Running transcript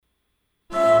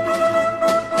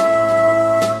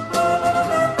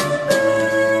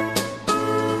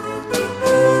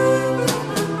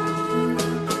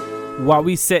while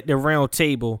we set the round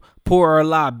table, pour our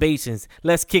libations,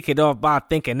 let's kick it off by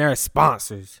thanking our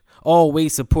sponsors.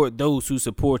 Always support those who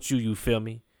support you, you feel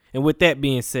me? And with that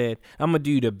being said, I'm going to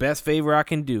do you the best favor I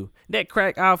can do. That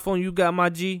crack iPhone you got, my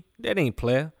G, that ain't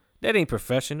player. That ain't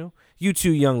professional. You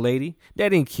too, young lady.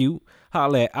 That ain't cute.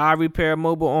 Holla at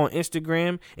iRepairMobile on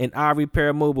Instagram and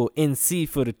iRepairMobile NC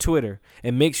for the Twitter.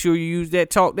 And make sure you use that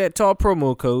talk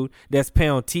promo code. That's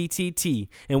pound TTT.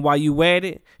 And while you at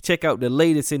it, check out the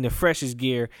latest and the freshest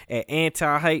gear at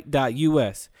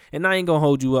antihype.us. And I ain't going to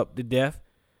hold you up to death.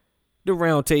 The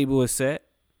round table is set.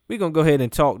 We're going to go ahead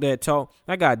and talk that talk.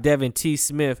 I got Devin T.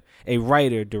 Smith, a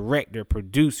writer, director,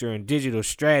 producer, and digital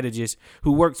strategist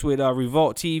who works with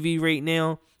Revolt TV right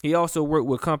now. He also worked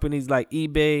with companies like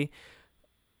eBay,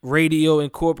 Radio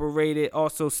Incorporated,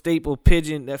 also Staple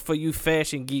Pigeon, that for you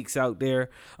fashion geeks out there.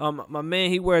 My man,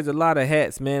 he wears a lot of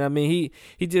hats, man. I mean,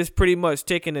 he just pretty much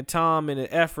taking the time and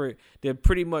the effort to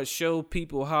pretty much show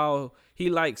people how he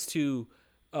likes to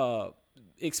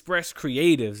express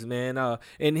creatives, man.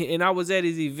 And I was at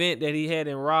his event that he had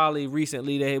in Raleigh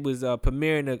recently that it was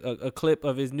premiering a clip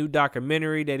of his new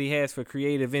documentary that he has for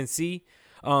Creative NC.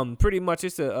 Pretty much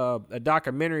it's a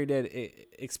documentary that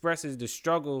expresses the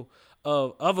struggle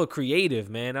of a creative,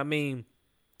 man. I mean,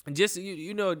 just,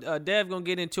 Dev gonna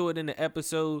get into it in the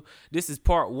episode. This is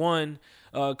part one,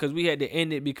 because we had to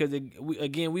end it because,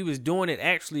 we was doing it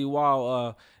actually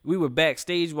while we were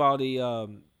backstage while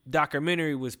the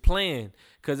documentary was playing,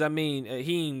 because I mean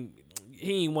he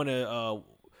ain't want to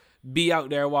be out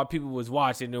there while people was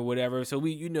watching or whatever, so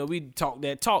we talk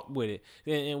that talk with it,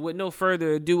 and with no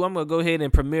further ado, I'm gonna go ahead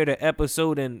and premiere the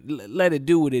episode and let it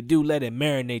do what it do, let it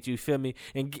marinate, you feel me,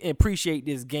 and appreciate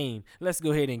this game. Let's go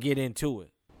ahead and get into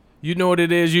it. You know what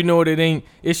it is, you know what it ain't.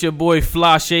 It's your boy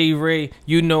Flashay Ray.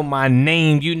 You know my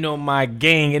name, you know my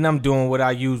gang, and I'm doing what I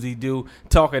usually do,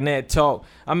 talking that talk.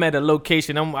 I'm at a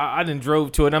location. I done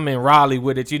drove to it. I'm in Raleigh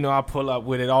with it. You know I pull up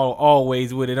with it,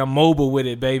 always with it. I'm mobile with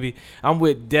it, baby. I'm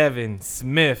with Devin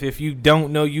Smith. If you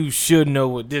don't know, you should know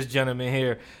what this gentleman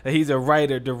here. He's a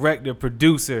writer, director,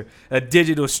 producer, a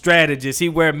digital strategist. He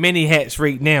wear many hats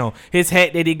right now. His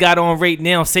hat that he got on right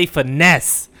now say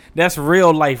finesse. That's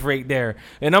real life right there.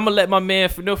 And I'm going to let my man,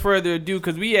 for no further ado,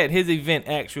 because we at his event,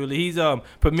 actually. He's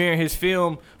premiering his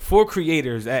film for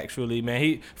creators, actually,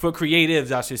 man. For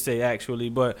creatives, I should say, actually.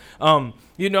 But, I'm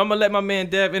going to let my man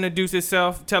Dev introduce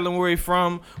himself, tell him where he's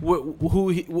from, who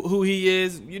he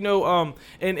is, we going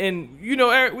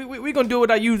to do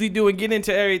what I usually do and get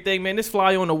into everything, man. This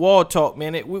fly on the wall talk,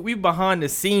 man. We behind the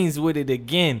scenes with it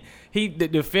again.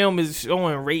 The film is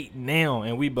showing right now,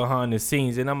 and we behind the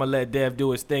scenes, and I'm gonna let Dev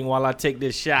do his thing while I take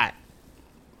this shot.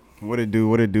 What it do,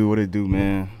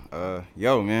 man?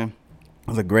 Yo, man, it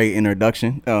was a great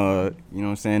introduction. You know what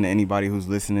I'm saying, to anybody who's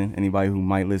listening, anybody who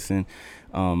might listen.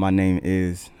 My name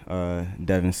is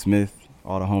Devin Smith.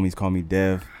 All the homies call me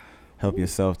Dev. Help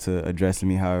yourself to addressing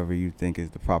me however you think is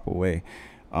the proper way.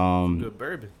 Good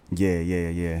bourbon.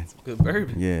 Yeah. Good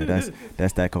bourbon. Yeah,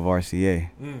 that's that Cavassier.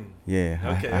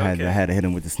 Yeah, Okay, I had to hit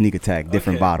him with the sneak attack,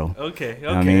 different bottle. Okay. You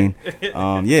know what I mean?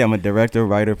 I'm a director,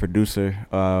 writer, producer.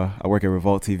 I work at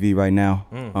Revolt TV right now.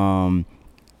 And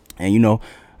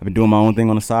I've been doing my own thing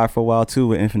on the side for a while too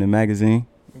with Infinite Magazine.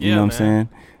 You know what I'm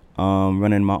saying?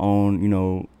 Running my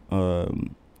own,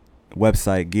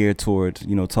 website geared towards,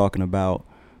 talking about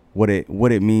what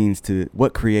it means to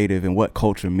what creative and what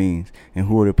culture means, and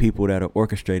who are the people that are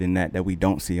orchestrating that we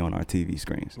don't see on our TV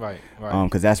screens. Right.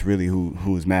 Because that's really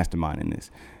who's masterminding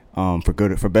this. For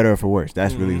better or for worse,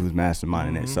 that's really who's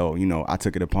masterminding it. So I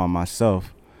took it upon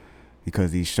myself,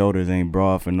 because these shoulders ain't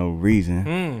broad for no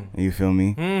reason. You feel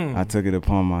me? I took it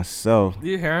upon myself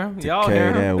you hear him? to Y'all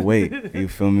carry hear him? that weight. You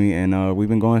feel me? And we've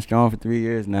been going strong for 3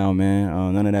 years now,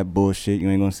 man. None of that bullshit. You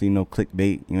ain't gonna see no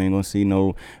clickbait. You ain't gonna see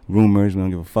no rumors. We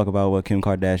don't give a fuck about what Kim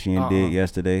Kardashian did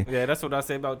yesterday. Yeah, that's what I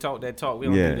say about talk that talk. We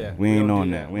don't do that. We ain't on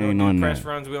that. We ain't on that. Press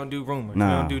runs. We don't do rumors. Nah,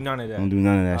 we don't do none of that. Don't do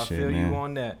none of that I shit, feel man. you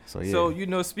on that. So, yeah.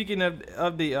 So speaking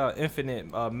of the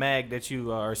Infinite Mag that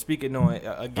you are speaking on,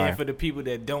 again, Right. for the people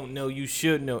that don't know, you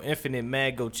should know Infinite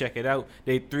Mag. Go check it out.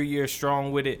 They 3 years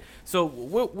strong with it. So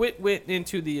what went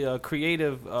into the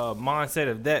creative mindset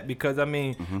of that? Because I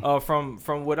mean,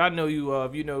 from what I know you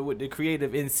of, with the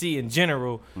creative NC in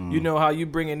general, you know how you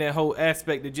bring in that whole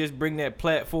aspect to just bring that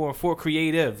platform for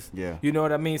creatives. Yeah. You know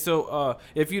what I mean? So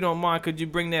if you don't mind, could you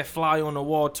bring that fly on the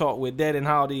wall talk with that, and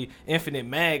how the Infinite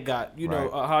Mag got,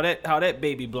 how that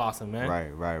baby blossomed, man?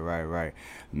 Right.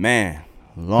 Man,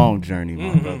 long journey,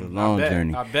 my brother. Long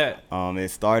journey. I bet. It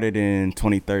started in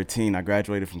 2013. I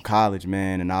graduated from college,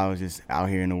 man, and I was just out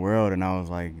here in the world, and I was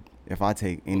like, if I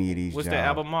take any of these What's jobs. the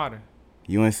alma mater?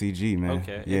 UNCG, man.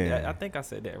 Okay. Yeah. I think I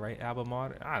said that right. Alma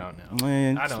Mater. I don't know.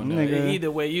 Man, I don't know. nigga,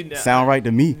 Either way, you sound right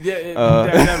to me.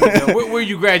 Yeah. Where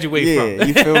you graduate from? Yeah,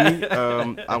 you feel me?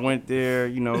 I went there,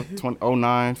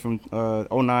 09 from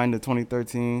 09 to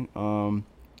 2013.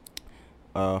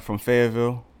 From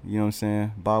Fayetteville. You know what I'm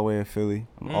saying? By way of Philly.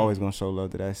 I'm always gonna show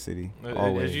love to that city.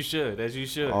 Always. As you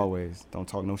should. Always. Don't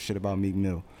talk no shit about Meek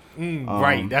Mill.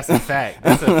 Right. That's a fact.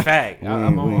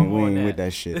 I'm on board with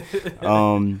that shit.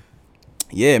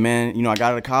 Yeah, man. I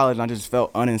got out of college and I just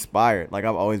felt uninspired. Like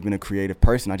I've always been a creative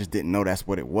person. I just didn't know that's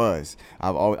what it was.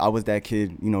 I was that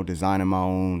kid, designing my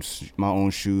own shoes, my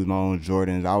own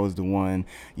Jordans. I was the one,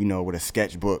 with a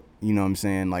sketchbook. You know what I'm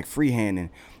saying? Like freehanding,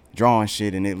 drawing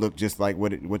shit, and it looked just like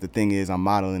what the thing is I'm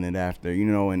modeling it after.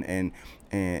 And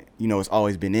it's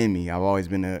always been in me. I've always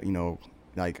been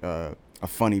a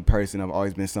funny person. I've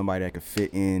always been somebody that could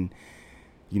fit in,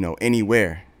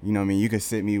 anywhere. You know what I mean? You could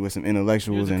sit me with some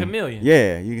intellectuals. You're a chameleon.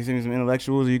 Yeah, you can sit me with some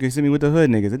intellectuals, or you can sit me with the hood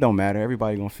niggas. It don't matter.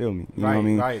 Everybody gonna feel me. You know what I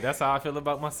mean? Right. That's how I feel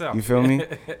about myself. You feel me?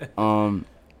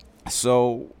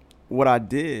 So what I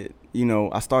did,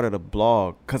 I started a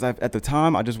blog because at the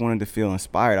time I just wanted to feel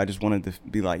inspired. I just wanted to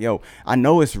be like, yo, I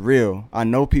know it's real. I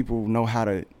know people know how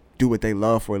to do what they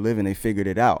love for a living. They figured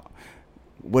it out.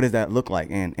 What does that look like,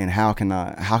 and how can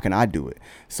I do it?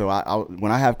 So I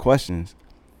when I have questions,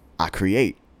 I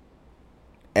create.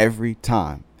 Every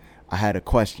time I had a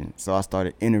question, so I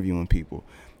started interviewing people,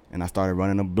 and I started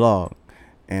running a blog,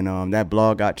 and that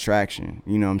blog got traction.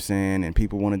 You know what I'm saying? And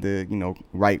people wanted to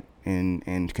write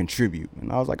and contribute,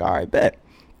 and I was like, all right, bet.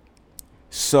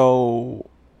 So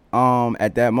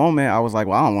at that moment I was like,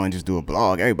 well, I don't want to just do a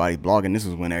blog. Everybody blogging. This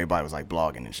was when everybody was like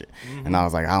blogging and shit. Mm-hmm. And I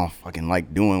was like, I don't fucking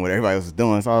like doing what everybody else is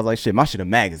doing. So I was like, shit, my shit a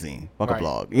magazine. Fuck a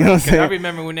blog. You know what I'm saying? I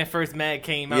remember when that first mag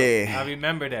came out. Yeah. I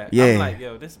remember that. Yeah. I'm like,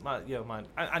 yo,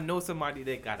 I know somebody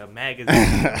that got a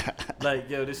magazine. Like,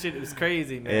 yo, this shit is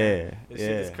crazy, man. Yeah. This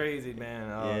shit is crazy,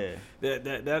 man.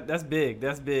 That's big.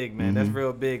 That's big, man. Mm-hmm. That's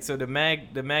real big. So the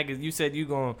mag is, you said you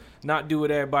gonna not do what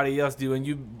everybody else do, and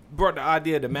you brought the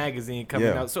idea of the magazine coming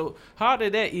out. So how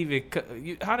did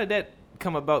that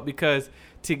come about? Because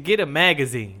to get a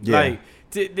magazine, like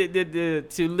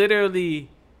to literally,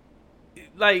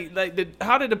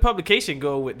 how did the publication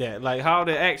go with that? Like how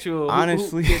the actual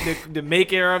honestly the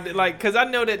maker of it, like, because I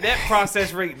know that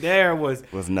process right there was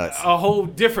nuts. A whole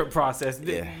different process.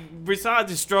 Yeah.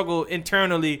 Besides the struggle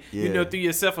internally, through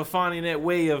yourself of finding that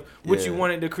way of what you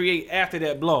wanted to create after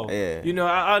that blog. Yeah.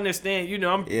 I understand.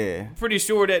 I'm pretty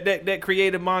sure that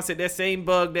creative mindset, that same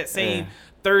bug, that same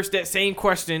thirst, that same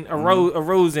question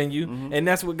arose in you, and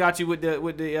that's what got you with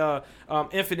the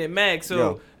Infinite Mag.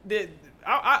 So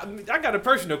I got a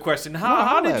personal question.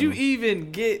 How did you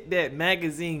even get that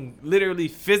magazine literally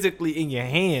physically in your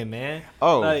hand, man?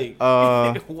 Oh,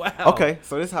 wow. Okay,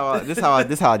 so this how I did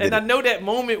and it. I know that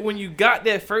moment when you got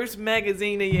that first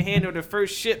magazine in your hand, or the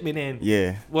first shipment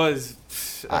in, was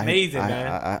amazing,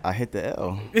 man. I hit the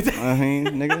L. I mean,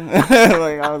 nigga,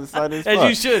 like I was excited as fuck.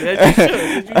 As you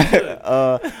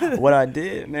should. What I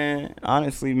did, man,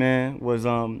 honestly, man, was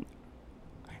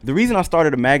the reason I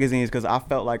started a magazine is because I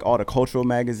felt like all the cultural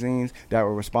magazines that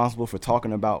were responsible for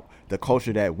talking about the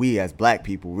culture that we as black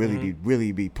people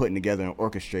really be putting together and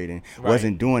orchestrating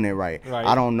wasn't doing it right.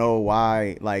 I don't know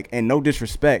why, and no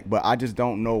disrespect, but I just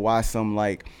don't know why some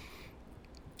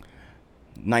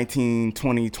 19,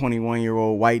 20,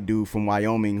 21-year-old white dude from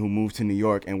Wyoming who moved to New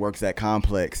York and works at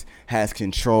Complex has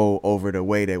control over the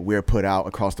way that we're put out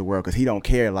across the world, because he don't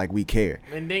care like we care.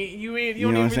 And then you don't know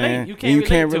even what I'm saying? You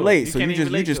can't relate. So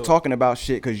you just talking about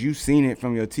shit because you seen it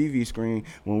from your TV screen,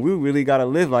 when we really got to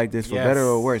live like this for better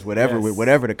or worse,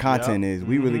 whatever the content is.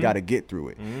 We really got to get through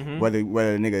it. Whether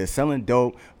a nigga is selling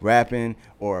dope, rapping,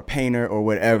 or a painter or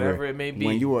whatever it may be.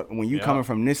 When you coming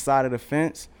from this side of the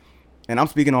fence, and I'm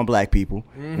speaking on black people.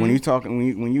 When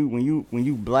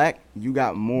you black, you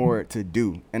got more to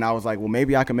do. And I was like, well,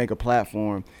 maybe I can make a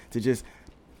platform to just,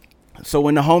 so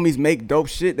when the homies make dope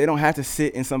shit, they don't have to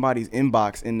sit in somebody's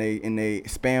inbox in they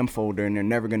spam folder, and they're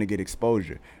never gonna get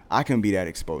exposure. I can be that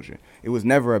exposure. It was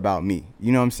never about me.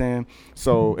 You know what I'm saying?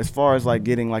 So as far as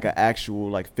getting an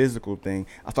actual physical thing,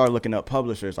 I started looking up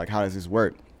publishers, how does this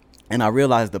work? And I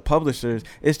realized the publishers,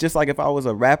 it's just like if I was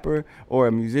a rapper or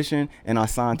a musician and I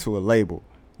signed to a label.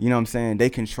 You know what I'm saying? They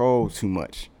control too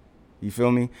much. You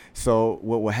feel me? So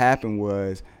what would happen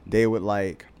was they would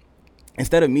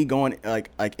instead of me going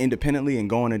independently and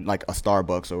going to a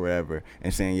Starbucks or whatever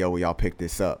and saying, yo, will y'all pick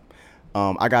this up?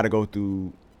 I got to go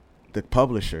through the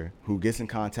publisher who gets in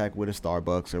contact with a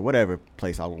Starbucks or whatever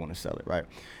place I would want to sell it, right?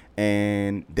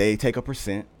 And they take a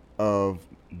 % of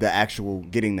the actual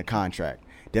getting the contract.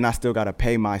 Then I still got to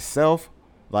pay myself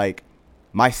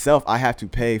myself, I have to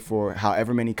pay for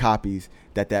however many copies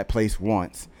that place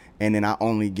wants, and then I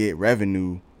only get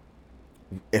revenue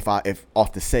if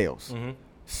off the sales. Mm-hmm.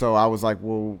 So I was like,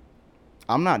 well,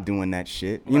 I'm not doing that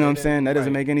shit. You know what I'm saying? That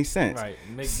doesn't make any sense. Right.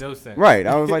 It makes no sense. Right.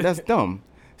 I was like, that's dumb.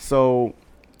 So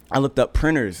I looked up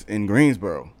printers in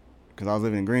Greensboro because I was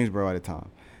living in Greensboro at the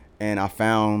time. And I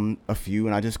found a few,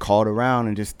 and I just called around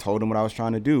and just told them what I was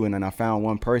trying to do. And then I found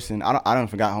one person. I don't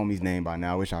forgot homie's name by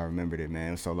now. I wish I remembered it, man.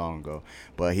 It was so long ago.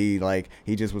 But he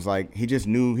just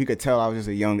knew, he could tell I was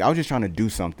just trying to do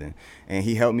something. And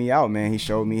he helped me out, man. He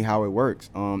showed me how it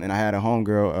works. And I had a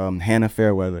homegirl, Hannah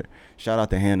Fairweather. Shout out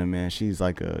to Hannah, man. She's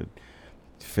like a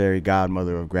fairy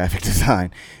godmother of graphic design.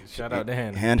 Shout out to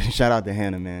Hannah. Shout out to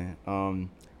Hannah, man.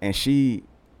 And she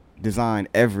designed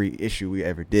every issue we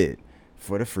ever did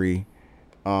for the free.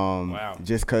 Wow.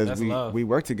 Just because we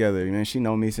worked together. You know, she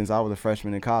know me since I was a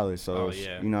freshman in college. So,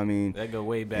 you know what I mean? That go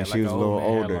way back. And she was a little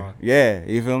older. Yeah,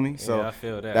 you feel me? So I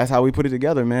feel that. That's how we put it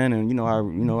together, man. And,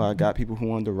 I got people who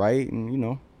wanted to write.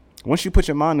 And, once you put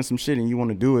your mind to some shit and you want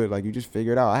to do it, like, you just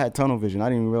figure it out. I had tunnel vision. I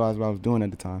didn't even realize what I was doing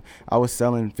at the time. I was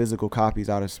selling physical copies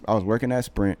I was working at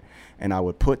Sprint, and I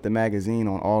would put the magazine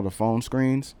on all the phone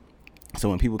screens. So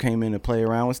when people came in to play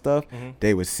around with stuff,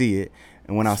 they would see it.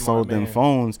 And when I sold them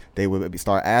phones, they would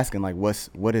start asking, like,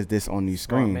 what is this on these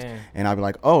screens? And I'd be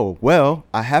like, oh, well,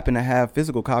 I happen to have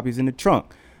physical copies in the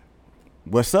trunk.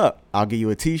 What's up? I'll give you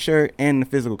a T-shirt and the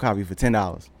physical copy for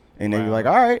 $10. And they'd be like,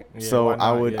 all right. Yeah, so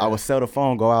I would sell the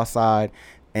phone, go outside,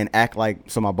 and act like,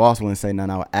 so my boss wouldn't say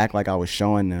nothing. I would act like I was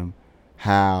showing them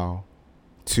how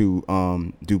to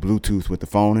do Bluetooth with the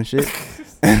phone and shit.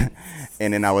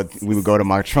 And then we would go to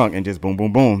my trunk and just boom,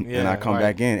 boom, boom. And I come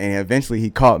back in. And eventually he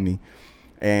caught me.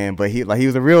 But he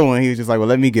was a real one. He was just like, well,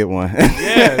 let me get one.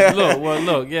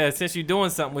 Yeah, since you're doing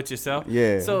something with yourself.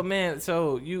 Yeah. So, man,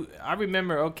 I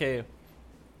remember, okay,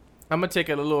 I'm going to take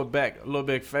it a little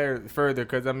bit further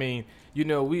because, I mean,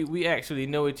 we actually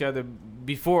know each other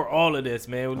before all of this,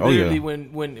 man. Literally,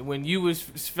 when you was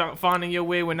finding your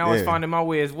way, when I was finding my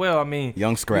way as well. I mean,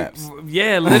 young scraps.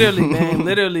 Literally, man.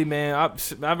 Literally, man.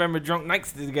 I remember drunk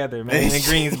nights together, man, in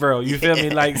Greensboro. You feel me?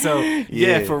 Like, so,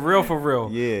 for real.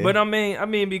 Yeah. But I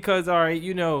mean, because all right,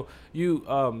 you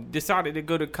decided to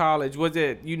go to college. Was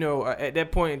it, at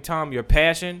that point in time, your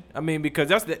passion? I mean, because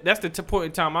that's the point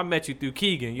in time I met you through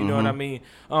Keegan. You know what I mean?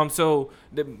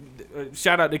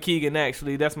 Shout out to Keegan.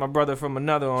 Actually, that's my brother from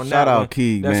another on shout that out one.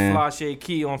 Keeg, that's man. Fly Shade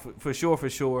Key on for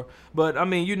sure. But I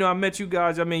mean, I met you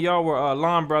guys. I mean, y'all were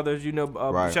Lime brothers.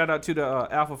 Right. Shout out to the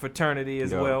Alpha fraternity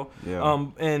as well. Yeah.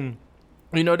 And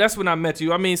that's when I met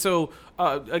you. I mean, so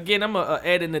again, I'm gonna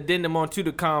add an addendum onto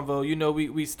the convo.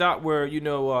 We stopped where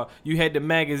you had the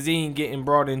magazine getting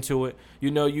brought into it.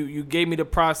 You gave me the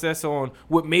process on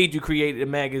what made you create the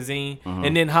magazine,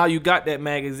 and then how you got that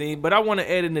magazine. But I want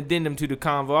to add an addendum to the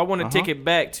convo. I want to take it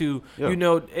back to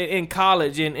in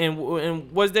college,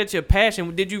 and was that your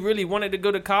passion? Did you really wanted to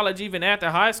go to college even after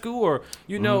high school, or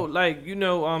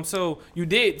so you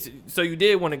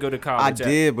did want to go to college? I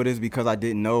did, but it's because I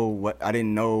didn't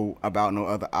know about no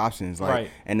other options. Like, right.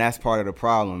 And that's part of the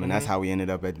problem, and that's how we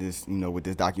ended up at this, with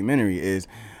this documentary is,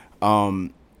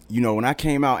 when I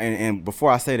came out, and before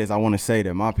I say this, I want to say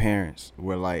that my parents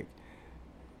were like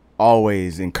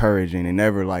always encouraging and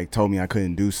never like told me I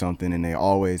couldn't do something, and they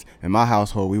always, in my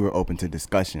household, we were open to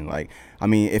discussion. Like, I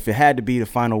mean, if it had to be the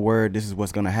final word, this is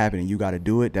what's gonna happen and you got to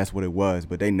do it, that's what it was.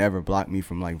 But they never blocked me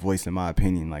from like voicing my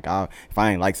opinion. Like, if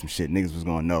I ain't like some shit, niggas was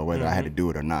gonna know whether I had to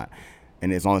do it or not,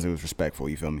 and as long as it was respectful,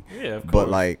 you feel me? Yeah, of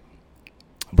course.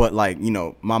 But like,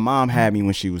 my mom had me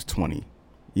when she was 20.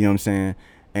 You know what I'm saying?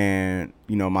 And,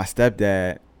 my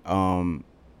stepdad,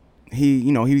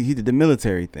 he did the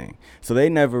military thing. So they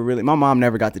never really, my mom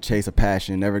never got to chase a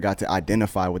passion, never got to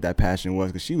identify what that passion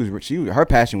was, because her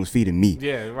passion was feeding me.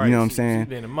 Yeah, right. You know what I'm saying? She was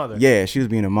being a mother. Yeah, she was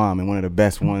being a mom, and one of the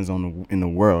best ones in the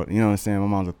world. You know what I'm saying? My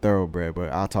mom's a thoroughbred, but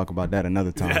I'll talk about that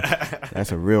another time.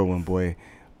 That's a real one, boy.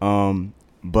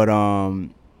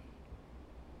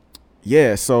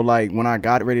 Yeah, so like when I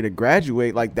got ready to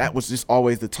graduate, like that was just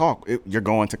always the talk. You're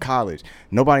going to college.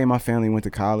 Nobody in my family went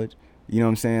to college. You know what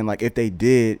I'm saying? Like if they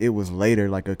did, it was later,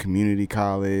 like a community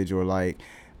college, or like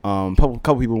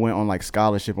couple people went on like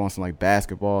scholarship on some like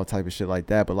basketball type of shit like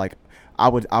that. But like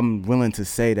I'm willing to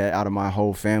say that out of my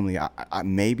whole family, I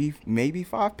maybe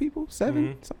 5 people,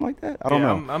 7, something like that. I don't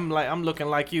know. I'm looking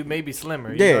like you, maybe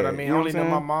slimmer. You know what I mean? I only know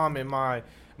my mom and my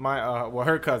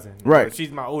her cousin. Right.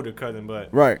 She's my older cousin,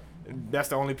 but right. That's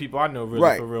the only people I know really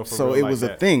right. for real. So it was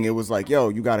a thing. It was like, yo,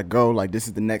 you got to go. Like, this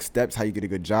is the next steps. How you get a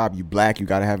good job. You black. You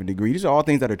got to have a degree. These are all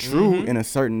things that are true in a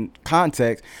certain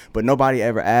context. But nobody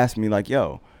ever asked me like,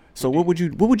 yo, So what would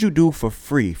you do for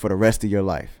free for the rest of your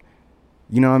life?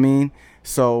 You know what I mean?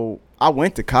 So I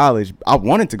went to college. I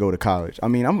wanted to go to college. I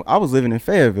mean, I was living in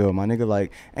Fayetteville, my nigga.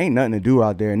 Like, ain't nothing to do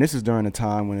out there. And this is during a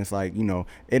time when it's like, you know,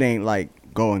 it ain't like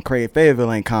going crazy.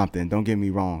 Fayetteville ain't Compton. Don't get me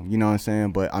wrong. You know what I'm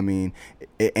saying? But I mean,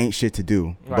 it ain't shit to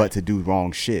do but to do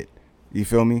wrong shit. You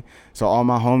feel me? So all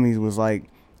my homies was like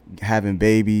having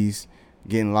babies,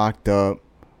 getting locked up,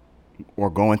 or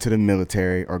going to the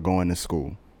military or going to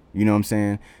school. You know what I'm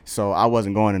saying? So I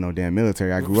wasn't going to no damn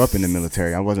military. I grew up in the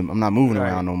military. I'm not moving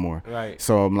around no more. Right.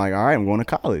 So I'm like, all right, I'm going to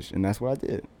college. And that's what I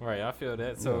did. Right. I feel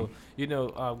that. So, you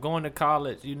know, going to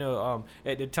college, you know,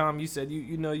 at the time you said,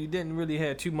 you know, you didn't really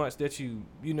have too much that you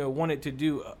know, wanted to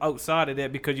do outside of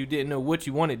that because you didn't know what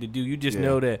you wanted to do. You just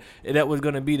know that was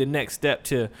going to be the next step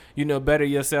to, you know, better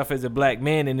yourself as a black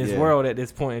man in this world at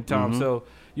this point in time. So,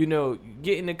 you know,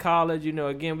 getting to college, you know,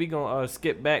 again, we're going to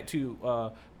skip back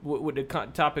to what the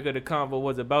topic of the convo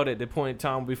was about at the point in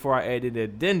time before I added an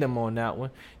addendum on that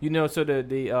one. You know, so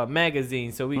the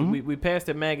magazine. So we passed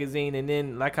the magazine, and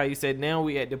then, like how you said, now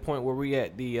we at the point where we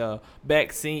at the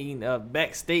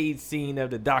backstage scene of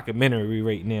the documentary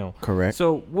right now. Correct.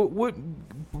 So what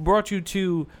brought you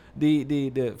to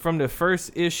the from the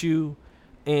first issue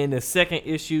and the second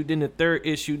issue, then the third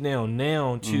issue now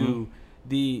to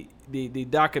the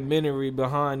documentary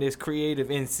behind this creative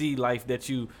NC life that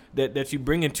you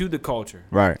bring into the culture?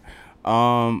 Right.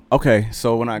 Okay.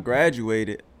 So when I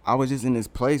graduated, I was just in this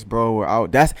place, bro, where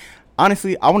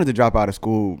honestly, I wanted to drop out of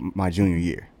school my junior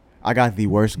year. I got the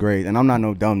worst grade, and I'm not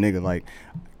no dumb nigga. Like,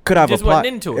 could I have applied? Wasn't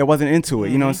into it. It wasn't into it.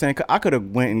 You know what I'm saying? I could have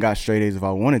went and got straight A's if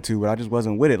I wanted to, but I just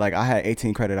wasn't with it. Like, I had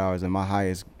 18 credit hours, and my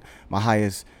highest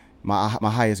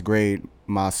grade,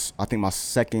 I think my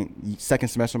second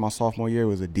semester of my sophomore year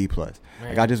was a D+.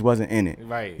 Like, I just wasn't in it.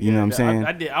 Right. You know what I'm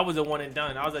saying? I was a one and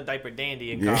done. I was a diaper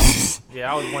dandy in college.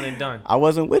 I was one and done. I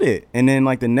wasn't with it. And then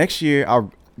like the next year,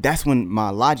 that's when my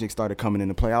logic started coming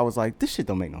into play. I was like, this shit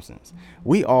don't make no sense.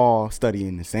 We all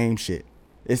studying the same shit.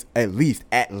 It's at least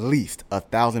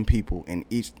 1,000 people in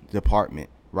each department,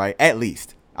 right? At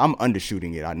least. I'm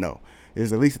undershooting it, I know.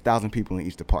 There's at least 1,000 people in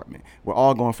each department. We're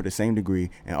all going for the same degree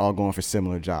and all going for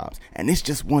similar jobs. And it's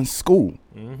just one school.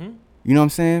 You know what I'm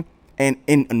saying? And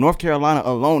in North Carolina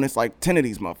alone, it's like 10 of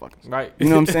these motherfuckers. Right. You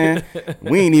know what I'm saying?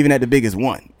 We ain't even at the biggest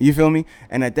one. You feel me?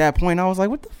 And at that point, I was like,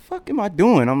 what the fuck am I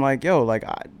doing? I'm like, yo, like,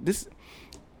 this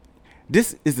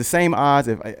is the same odds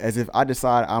as if I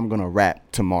decide I'm going to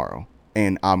rap tomorrow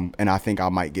and I think I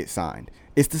might get signed.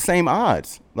 It's the same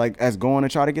odds, like, as going to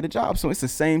try to get a job. So it's the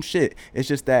same shit. It's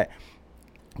just that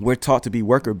we're taught to be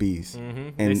worker bees.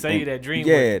 And they sell you that dream.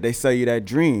 Yeah, they sell you that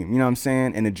dream. You know what I'm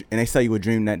saying? And they sell you a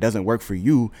dream that doesn't work for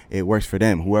you. It works for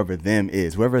them, whoever them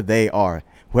is, whoever they are.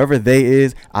 Whoever they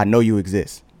is, I know you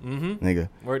exist. Nigga.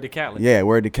 Word to Khaled. Yeah,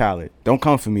 word to Khaled. Don't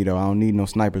come for me, though. I don't need no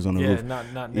snipers on the roof.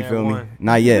 Not you feel me?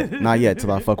 Not yet,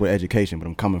 till I fuck with education, but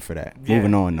I'm coming for that.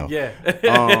 Moving on, though. Yeah.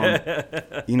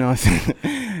 You know what I'm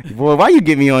saying? Boy, why you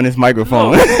get me on this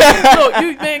microphone? Look,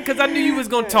 you, man, because I knew you was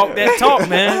going to talk that talk,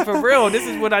 man. For real. This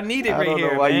is what I needed right here, man. I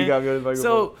don't know why you got me on this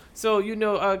microphone. So you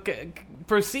know,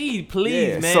 proceed,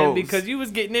 please, man, because you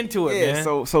was getting into it,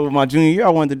 man. So my junior year, I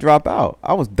wanted to drop out.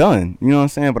 I was done, you know what I'm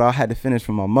saying? But I had to finish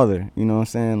for my mother, you know what I'm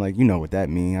saying? Like, you know what that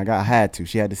mean. I had to.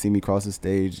 She had to see me cross the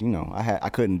stage, you know. I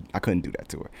couldn't do that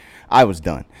to her. I was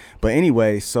done. But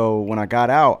anyway, so when I got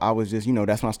out, I was just, you know,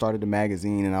 that's when I started the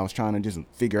magazine, and I was trying to just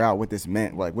figure out what this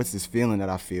meant. Like, what's this feeling that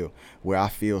I feel, where I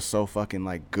feel so fucking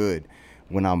like good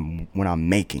when I'm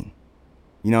making.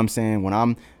 You know what I'm saying? When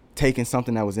I'm taking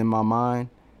something that was in my mind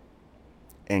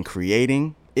and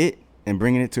creating it and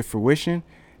bringing it to fruition,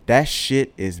 that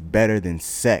shit is better than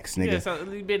sex, nigga. Yeah, so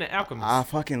being an alchemist. I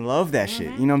fucking love that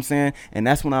shit. You know what I'm saying? And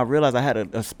that's when I realized I had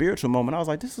a spiritual moment. I was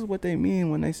like, this is what they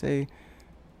mean when they say,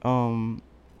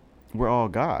 we're all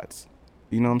gods.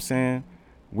 You know what I'm saying?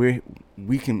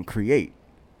 We can create.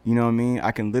 You know what I mean?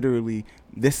 I can literally,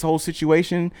 this whole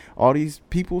situation, all these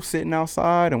people sitting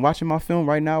outside and watching my film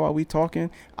right now while we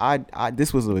talking,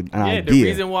 this was an idea. The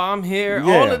reason why I'm here,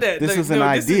 all of that. This was an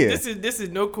idea. This is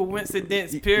no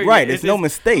coincidence, period. Right, it's no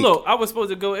mistake. Look, I was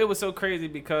supposed to go, it was so crazy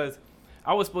because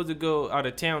I was supposed to go out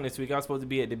of town this week. I was supposed to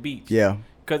be at the beach. Yeah.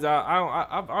 Because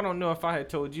I don't know if I had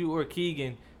told you or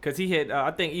Keegan, because he had, I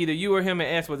think either you or him had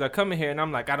asked, was I coming here? And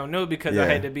I'm like, I don't know, because I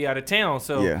had to be out of town.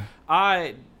 So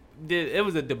it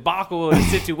was a debacle of the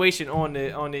situation on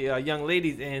the young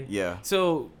ladies end. Yeah.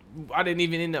 So I didn't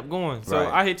even end up going. So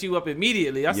I hit you up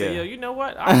immediately. I said, yo, you know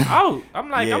what? I'm out. I'm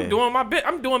like,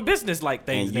 I'm doing business like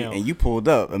things now. And you pulled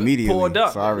up immediately. Pulled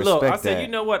up. So I respect that. I said, you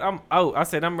know what? I'm out. I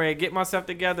said, I'm ready to get myself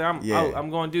together. I'm out. I'm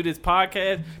going to do this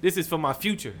podcast. This is for my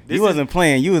future. You wasn't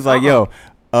playing. You was like, yo,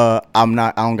 I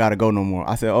don't gotta go no more.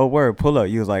 I said, oh word, pull up.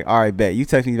 You was like, all right, bet. You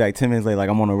text me back 10 minutes later, like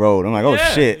I'm on the road. I'm like, oh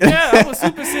shit. Yeah, I was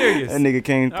super serious. That nigga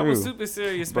came through. I was super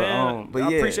serious, man. But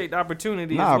I appreciate the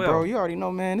opportunity as well. Bro, you already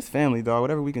know, man. It's family, dog.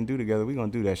 Whatever we can do together, we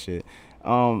gonna do that shit.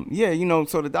 Yeah, you know,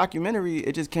 so the documentary,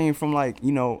 it just came from like,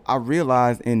 you know, I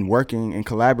realized in working and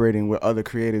collaborating with other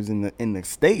creatives in the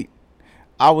state,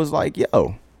 I was like,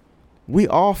 yo, we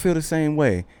all feel the same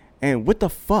way. And what the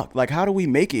fuck? Like, how do we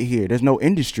make it here? There's no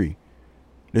industry.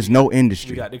 There's no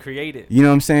industry. You got to create it. You know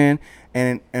what I'm saying?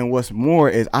 And what's more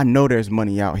is I know there's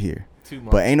money out here. Too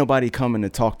much. But ain't nobody coming to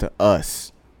talk to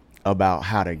us about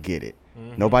how to get it.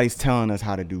 Mm-hmm. Nobody's telling us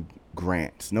how to do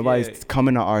grants. Nobody's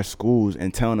coming to our schools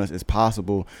and telling us it's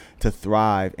possible to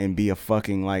thrive and be a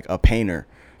fucking like a painter.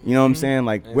 You know what I'm saying?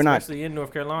 Like, and we're not, especially in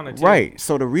North Carolina too. Right.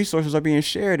 So the resources are being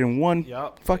shared in one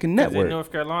fucking network. In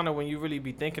North Carolina, when you really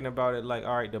be thinking about it, like,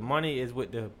 all right, the money is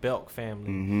with the Belk family.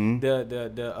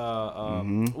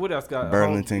 Mm-hmm. What else got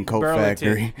Burlington Coat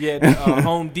Factory. Yeah, the,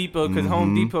 Home Depot, because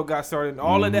Home Depot got started.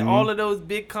 All of that, all of those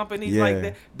big companies like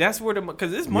that. That's where because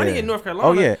there's money in North Carolina.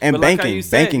 Oh yeah, and but banking, like you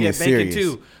said, banking is serious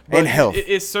too. But and health.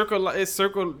 It's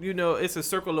circle. You know, it's a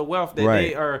circle of wealth that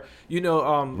they are. You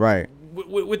know, right.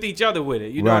 With each other with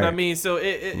it, you know what I mean. So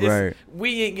it's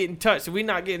we ain't getting touched. We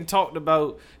not getting talked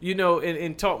about, you know,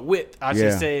 and talked with. I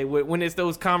should say when it's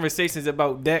those conversations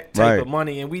about that type of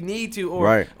money, and we need to,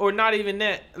 or not even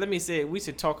that. Let me say we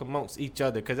should talk amongst each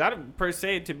other, because I don't, per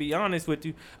se, to be honest with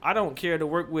you, I don't care to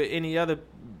work with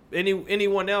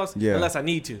anyone else unless I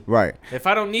need to. Right. If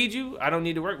I don't need you, I don't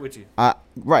need to work with you.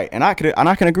 And I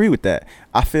can agree with that.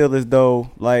 I feel as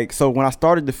though, like, so when I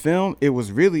started the film, it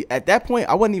was really at that point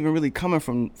I wasn't even really coming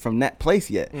from that place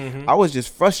yet. Mm-hmm. I was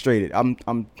just frustrated. I'm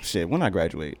when I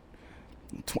graduated,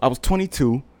 I was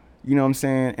 22. You know what I'm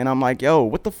saying? And I'm like, yo,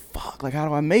 what the fuck? Like, how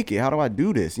do I make it? How do I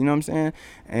do this? You know what I'm saying?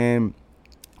 And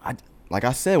like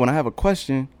I said, when I have a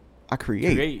question, I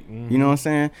create. You know what I'm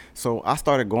saying? So I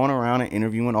started going around and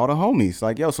interviewing all the homies.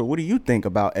 Like, yo, so what do you think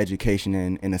about education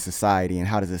in a society, and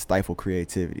how does it stifle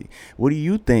creativity? What do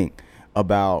you think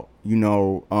about, you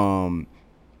know,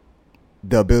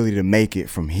 the ability to make it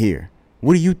from here?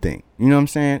 What do you think? You know what I'm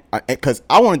saying? Because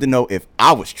I wanted to know if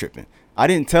I was tripping. I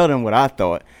didn't tell them what I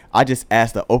thought. I just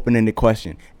asked the open-ended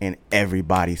question, and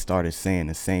everybody started saying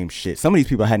the same shit. Some of these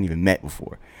people I hadn't even met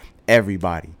before.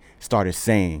 Everybody started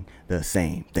saying the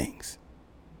same things.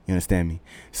 You understand me?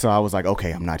 So I was like,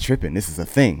 okay, I'm not tripping. This is a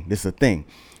thing.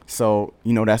 So,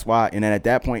 you know, that's why. And then at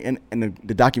that point, and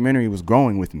the documentary was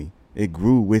growing with me. It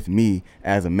grew with me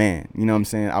as a man. You know what I'm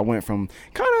saying? I went from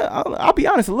kind of, I'll be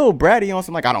honest, a little bratty on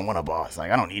some, like, I don't want a boss.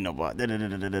 Like, I don't need no boss. Me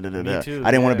too,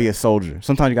 I didn't want to be a soldier.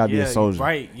 Sometimes you got to be a soldier.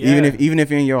 Right. Yeah. Even if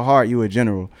in your heart you a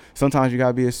general, sometimes you got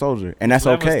to be a soldier. And that's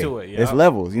okay. It's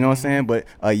levels. You know what I'm saying? But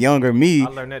a younger me. I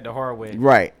learned that the hard way.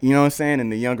 Right. You know what I'm saying? And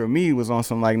the younger me was on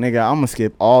some, like, nigga, I'm going to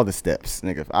skip all the steps.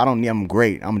 Nigga, I'm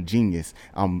great. I'm a genius.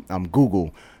 I'm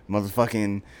Google.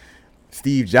 Motherfucking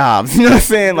Steve Jobs, you know what I'm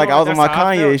saying? Like, I was on my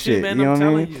Kanye shit, you know what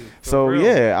I mean? So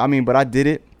real. I mean, but I did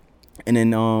it. And then,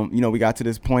 you know, we got to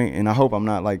this point, and I hope I'm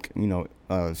not, like, you know,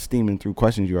 steaming through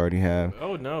questions you already have.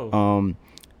 Oh, no.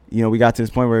 You know, we got to this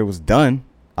point where it was done.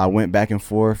 I went back and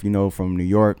forth, you know, from New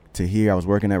York to here. I was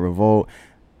working at Revolt.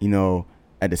 You know,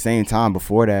 at the same time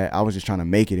before that, I was just trying to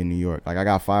make it in New York. Like, I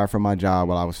got fired from my job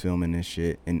while I was filming this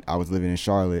shit, and I was living in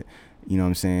Charlotte. You know what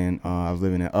I'm saying? I was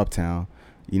living in Uptown.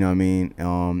 You know what I mean?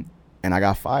 And I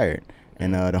got fired.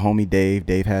 And the homie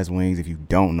Dave has wings. If you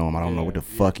don't know him, I don't know what the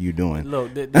fuck you doing.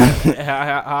 Look,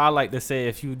 how I like to say,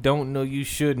 if you don't know, you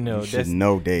should know. You should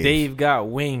know Dave. Dave got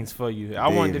wings for you. I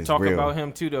wanted to talk about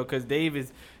him too, though, because Dave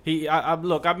is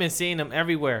look, I've been seeing him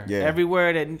everywhere. Yeah.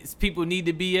 Everywhere that people need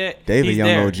to be at. Dave a young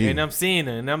there, OG. And I'm seeing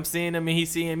him, and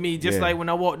he's seeing me. Just like when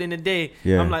I walked in today,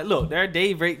 I'm like, look, there's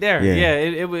Dave right there. Yeah.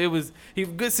 It was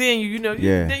good seeing you. You know,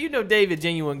 you know Dave a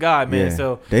genuine guy, man. Yeah.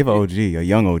 So Dave a OG, a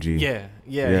young OG.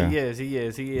 Yeah, he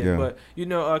is. Yeah. But, you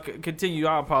know, continue.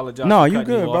 I apologize. No, you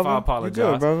good, brother. I apologize.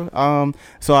 You good, brother.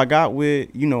 So I got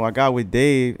with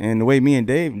Dave, and the way me and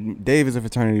Dave is a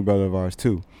fraternity brother of ours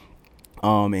too.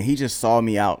 And he just saw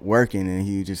me out working, and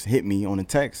he just hit me on a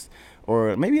text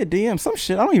or maybe a DM, some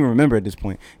shit. I don't even remember at this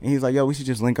point. And he's like, yo, we should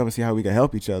just link up and see how we can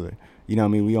help each other. You know what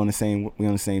I mean? We on the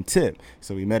same tip.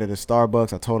 So we met at a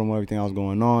Starbucks. I told him everything that was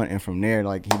going on. And from there,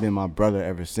 like, he been my brother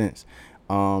ever since.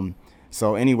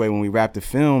 So anyway, when we wrapped the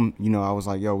film, you know, I was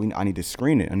like, yo, I need to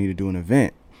screen it. I need to do an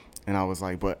event. And I was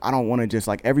like, but I don't want to just,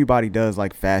 like, everybody does,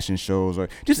 like, fashion shows or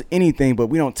just anything, but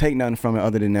we don't take nothing from it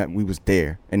other than that we was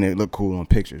there and it looked cool on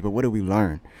pictures. But what did we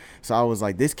learn? So I was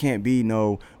like, this can't be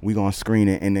we gonna screen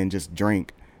it and then just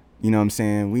drink. You know what I'm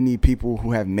saying? We need people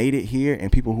who have made it here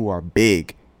and people who are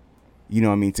big. you know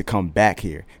what I mean, to come back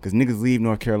here. Because niggas leave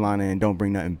North Carolina and don't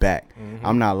bring nothing back. Mm-hmm.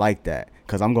 I'm not like that.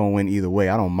 Because I'm going to win either way.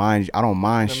 I don't mind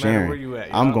no sharing. Where you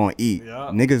at, I'm going to eat.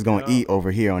 Niggas going to eat over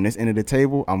here. On this end of the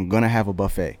table, I'm going to have a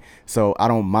buffet. So I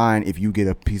don't mind if you get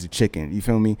a piece of chicken. You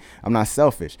feel me? I'm not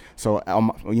selfish. So,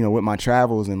 you know, with my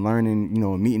travels and learning, you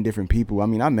know, meeting different people. I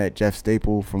mean, I met Jeff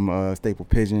Staple from Staple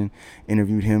Pigeon.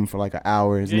 Interviewed him for like an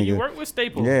hour. Yeah, you worked with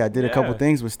Staple. Yeah, I did a couple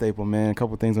things with Staple, man. A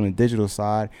couple things on the digital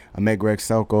side. I met Greg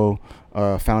Selko,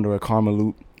 founder of Karma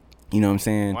Loop. You know what I'm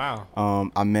saying?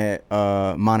 Wow. I met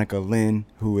Monica Lynn,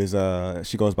 who is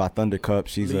she goes by Thundercup.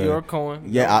 She's Leora Cohen.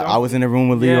 Yeah, I was in the room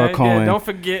with Leora Cohen. Yeah, don't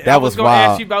forget. That was wild. I was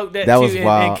gonna ask you about that was too,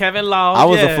 wild. And Kevin Law. I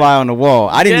was a fly on the wall.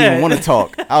 I didn't even want to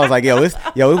talk. I was like, it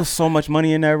was so much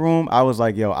money in that room. I was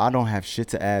like, I don't have shit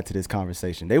to add to this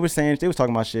conversation. They was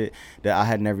talking about shit that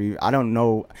I don't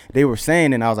know. They were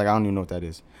saying, and I was like, I don't even know what that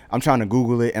is. I'm trying to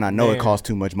Google it, and I know it costs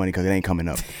too much money because it ain't coming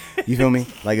up. You feel me?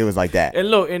 Like, it was like that. And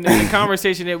look, in the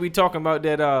conversation that we talking about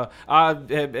that I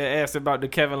had asked about the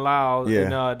Kevin Lau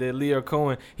and the Leora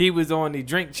Cohen, he was on the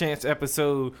Drink Champs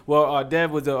episode. Well,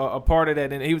 Dev was a part of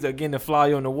that, and he was, again, the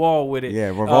fly on the wall with it.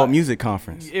 Yeah, Revolt Music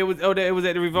Conference. It was at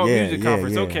the Revolt Music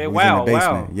Conference. Yeah. Okay,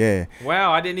 wow. Yeah.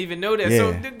 Wow, I didn't even know that.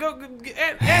 Yeah. So go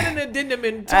add an addendum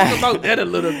and talk about that a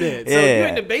little bit. So you're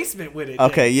in the basement with it.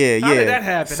 Okay, then. How did that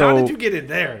happen? So, how did you get in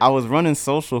there? I was running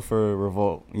social for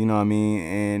Revolt, you know what I mean?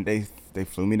 And they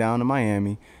flew me down to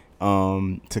Miami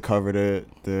to cover the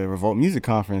Revolt Music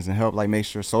Conference and help, like, make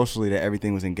sure socially that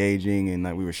everything was engaging and,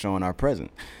 like, we were showing our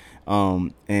presence.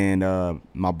 And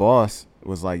my boss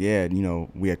was like, yeah, you know,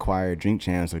 we acquired Drink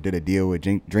Champs or did a deal with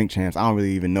Drink Champs. I don't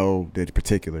really even know the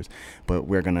particulars, but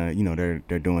we're gonna, you know, they're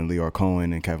doing Leora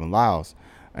Cohen and Kevin Liles.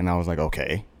 And I was like,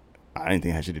 okay. I didn't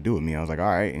think it had shit to do with me. I was like, all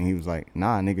right. And he was like,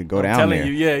 nah, nigga, go down there.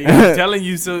 I'm telling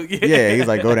you, so. Yeah, he's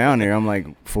like, go down there. I'm like,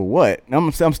 for what? And I'm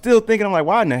still thinking, I'm like,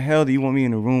 why in the hell do you want me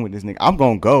in the room with this nigga? I'm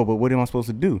going to go, but what am I supposed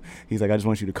to do? He's like, I just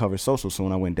want you to cover social. So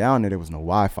when I went down there was no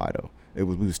Wi-Fi, though. It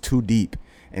was too deep,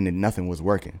 and then nothing was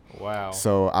working. Wow.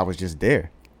 So I was just there.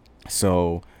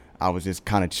 So I was just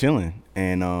kind of chilling.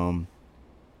 And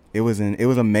it was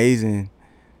amazing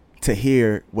to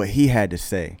hear what he had to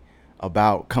say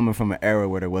about coming from an era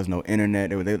where there was no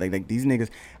internet. They were like these niggas,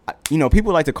 you know,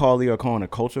 people like to call Leora Cohen a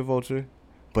culture vulture,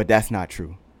 but that's not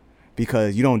true,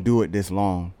 because you don't do it this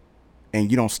long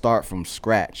and you don't start from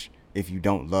scratch if you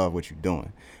don't love what you're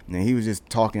doing. And he was just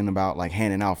talking about, like,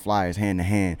 handing out flyers hand to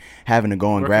hand, having to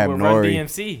go and grab Nori.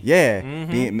 DMC. Yeah,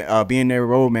 Mm-hmm. being their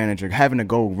road manager, having to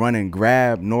go run and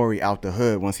grab Nori out the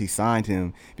hood once he signed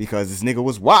him because this nigga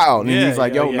was wild. And he's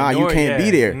like, nah, Nori, you can't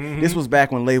be there. Mm-hmm. This was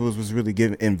back when labels was really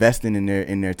investing in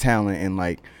their talent and,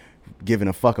 like, giving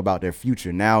a fuck about their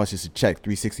future. Now it's just a check,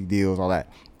 360 deals, all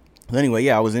that. But anyway,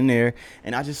 I was in there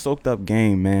and I just soaked up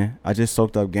game, man. I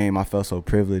felt so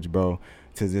privileged, bro,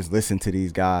 to just listen to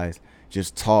these guys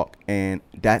just talk. And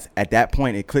that's at that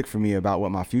point it clicked for me about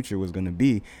what my future was going to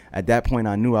be. At that point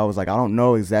I knew, I was like, I don't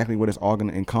know exactly what it's all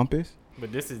going to encompass,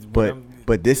 but this is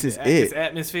it. This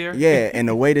atmosphere. Yeah. And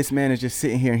the way this man is just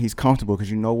sitting here and he's comfortable,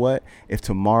 because you know what, if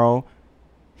tomorrow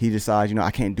he decides, you know,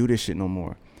 I can't do this shit no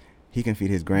more, he can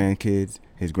feed his grandkids,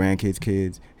 his grandkids'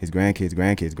 kids, his grandkids'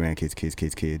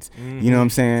 kids. Mm-hmm. You know what I'm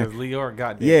saying? Because Leora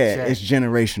got that. Yeah, it's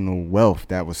generational wealth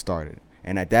that was started.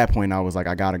 And at that point, I was like,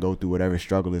 I got to go through whatever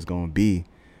struggle it's going to be,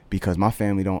 because my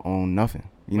family don't own nothing.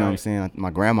 You know what I'm saying? My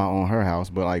grandma owned her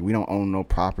house, but, like, we don't own no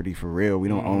property for real. We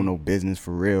don't own no business for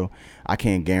real. I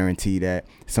can't guarantee that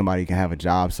somebody can have a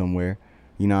job somewhere.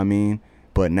 You know what I mean?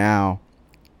 But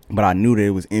I knew that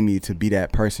it was in me to be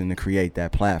that person to create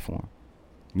that platform.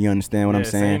 You understand what I'm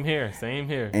saying? Same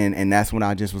here. And that's when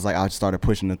I just was like, I started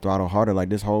pushing the throttle harder. Like,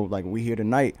 this whole, like, we here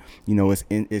tonight, you know,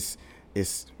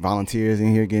 it's volunteers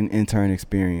in here getting intern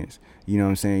experience. You know what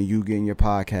I'm saying? You getting your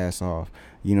podcast off.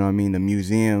 You know what I mean? The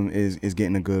museum is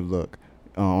getting a good look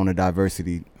on a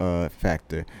diversity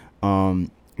factor.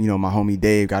 You know, my homie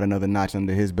Dave got another notch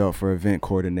under his belt for event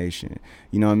coordination.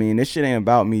 You know what I mean? This shit ain't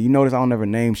about me. You notice I don't ever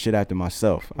name shit after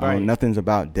myself. Nothing's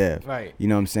about Dev. Right. You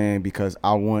know what I'm saying? Because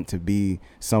I want to be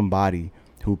somebody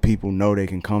who people know they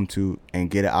can come to and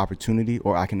get an opportunity,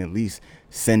 or I can at least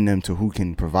send them to who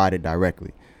can provide it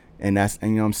directly. And you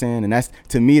know what I'm saying? And that's,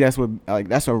 to me, that's what, like,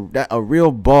 a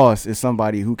real boss is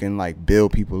somebody who can, like,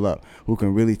 build people up, who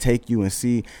can really take you and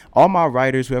see. All my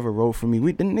writers who ever wrote for me,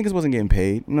 the niggas wasn't getting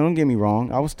paid. You know, don't get me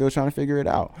wrong. I was still trying to figure it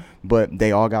out. But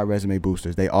they all got resume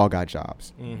boosters. They all got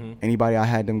jobs. Mm-hmm. Anybody I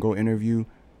had them go interview,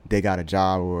 they got a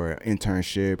job or an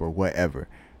internship or whatever.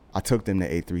 I took them to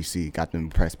A3C, got them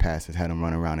press passes, had them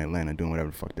run around Atlanta doing whatever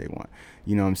the fuck they want.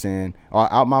 You know what I'm saying?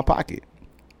 Out my pocket.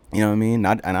 You know what I mean?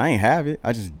 And I ain't have it.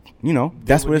 I just, you know,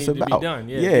 that's what it's about.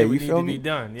 Yeah, you feel me?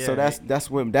 Yeah, so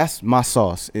that's my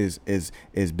sauce is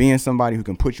being somebody who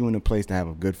can put you in a place to have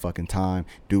a good fucking time,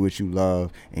 do what you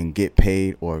love, and get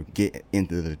paid or get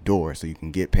into the door so you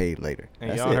can get paid later.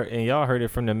 And y'all heard it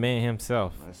from the man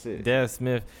himself. That's it. Dev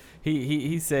Smith.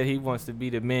 He said he wants to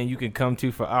be the man you can come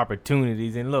to for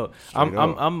opportunities. And look,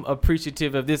 I'm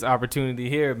appreciative of this opportunity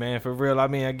here, man. For real. I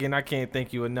mean, again, I can't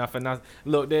thank you enough. And I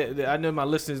know my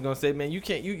listeners gonna say, man, you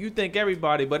can't you thank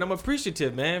everybody, but I'm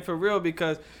appreciative, man, for real,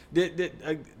 because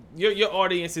your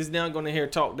audience is now gonna hear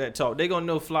Talk That Talk. They gonna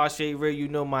know Fly Shade Ray. You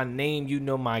know my name. You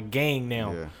know my gang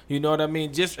now. Yeah. You know what I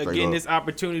mean? Just straight again, up. This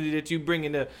opportunity that you bring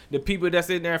in the people that's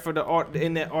in there for the art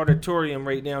in that auditorium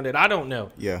right now that I don't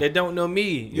know. Yeah. That don't know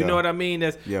me. You know what I mean?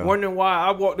 That's wondering why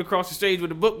I walked across the stage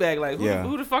with a book bag. Like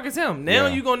who the fuck is him? Now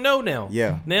you gonna know now.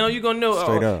 Yeah. Now you gonna know.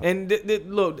 Straight up. And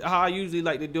look, how I usually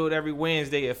like to do it every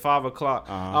Wednesday at 5:00.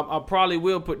 I probably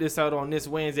will put this out on this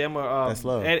Wednesday. I'm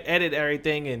gonna edit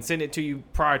everything and send it to you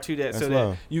prior to that. So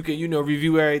that you can,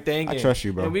 review everything. I trust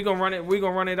you, bro. And we're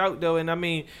gonna run it out though. And I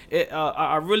mean,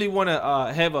 I really want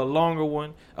to have a longer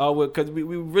one, because we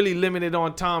really limited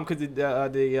on time because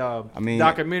the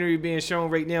documentary being shown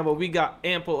right now. But we got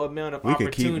ample amount of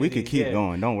opportunity. We could keep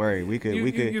going. Don't worry. We could.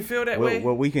 You feel that way?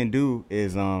 What we can do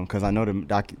is because I know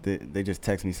they just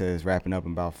text me says wrapping up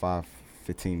in about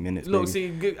 5-15 minutes. Look,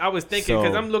 see, I was thinking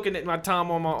because I'm looking at my time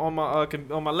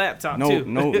on my laptop too.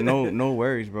 No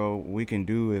worries, bro. What we can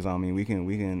do is we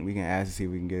can ask to see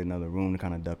if we can get another room to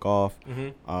kind of duck off.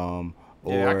 Mm-hmm.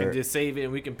 I can just save it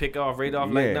and we can pick off right off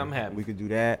like nothing happened. We could do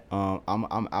that.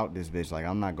 I'm out this bitch. Like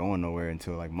I'm not going nowhere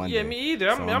until like Monday. Yeah, me either.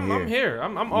 I'm here.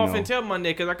 I'm off until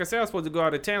Monday because like I said, I was supposed to go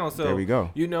out of town. So there we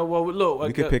go. Look,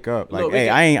 we could pick up. Like, hey,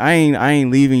 I ain't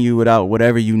leaving you without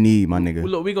whatever you need, my nigga.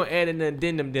 Look, we gonna add an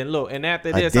addendum then. Look, and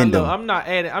after this, I'm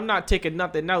not taking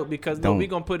nothing out because look, we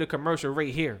gonna put a commercial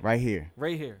right here. Right here.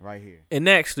 And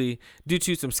actually, due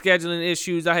to some scheduling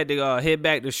issues, I had to head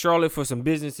back to Charlotte for some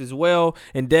business as well,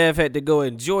 and Dev had to go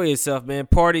enjoy himself, man,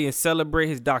 party and celebrate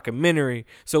his documentary.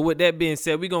 So with that being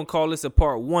said, we're going to call this a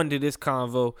part 1 to this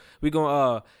convo. We're going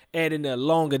to add in a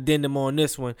long addendum on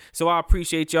this one. So I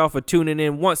appreciate y'all for tuning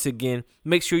in once again.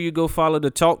 Make sure you go follow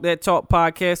the Talk That Talk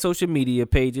podcast social media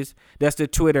pages. That's the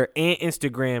Twitter and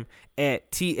Instagram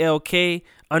at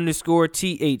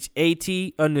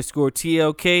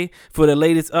TLK_THAT_TLK for the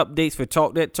latest updates for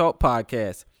Talk That Talk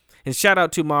podcast. And shout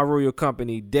out to my royal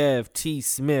company, Dev T.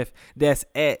 Smith. That's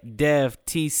at Dev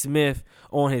T. Smith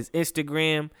on his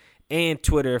Instagram and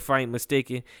Twitter, if I ain't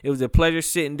mistaken. It was a pleasure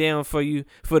sitting down for you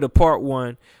for the part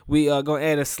 1. We are going to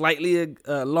add a slightly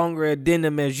longer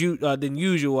addendum than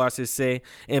usual, I should say,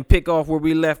 and pick off where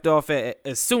we left off at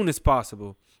as soon as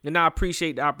possible. And I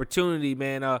appreciate the opportunity,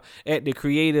 man, at the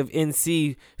Creative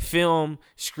NC Film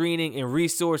Screening and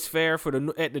Resource Fair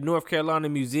at the North Carolina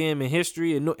Museum of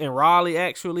History in Raleigh,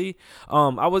 actually.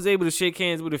 I was able to shake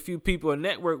hands with a few people and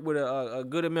network with a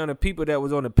good amount of people that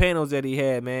was on the panels that he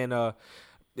had, man.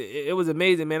 It was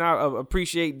amazing, man. I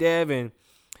appreciate Dev, and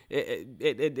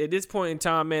at this point in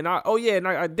time, man, I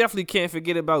definitely can't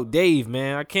forget about Dave,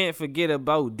 man. I can't forget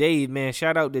about Dave, man.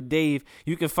 Shout out to Dave.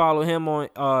 You can follow him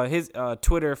on his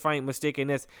Twitter, if I ain't mistaken.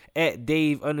 That's at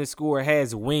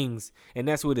Dave_has_wings, and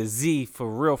that's with a Z, for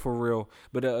real.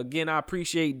 But again, I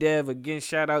appreciate Dev. Again,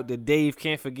 shout out to Dave.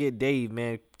 Can't forget Dave,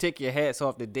 man. Take your hats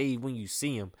off to Dave when you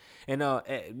see him. And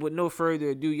with no further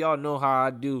ado, y'all know how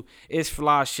I do. It's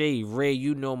Fly Shade Ray.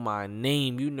 You know my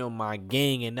name. You know my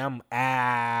gang. And I'm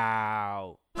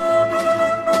out.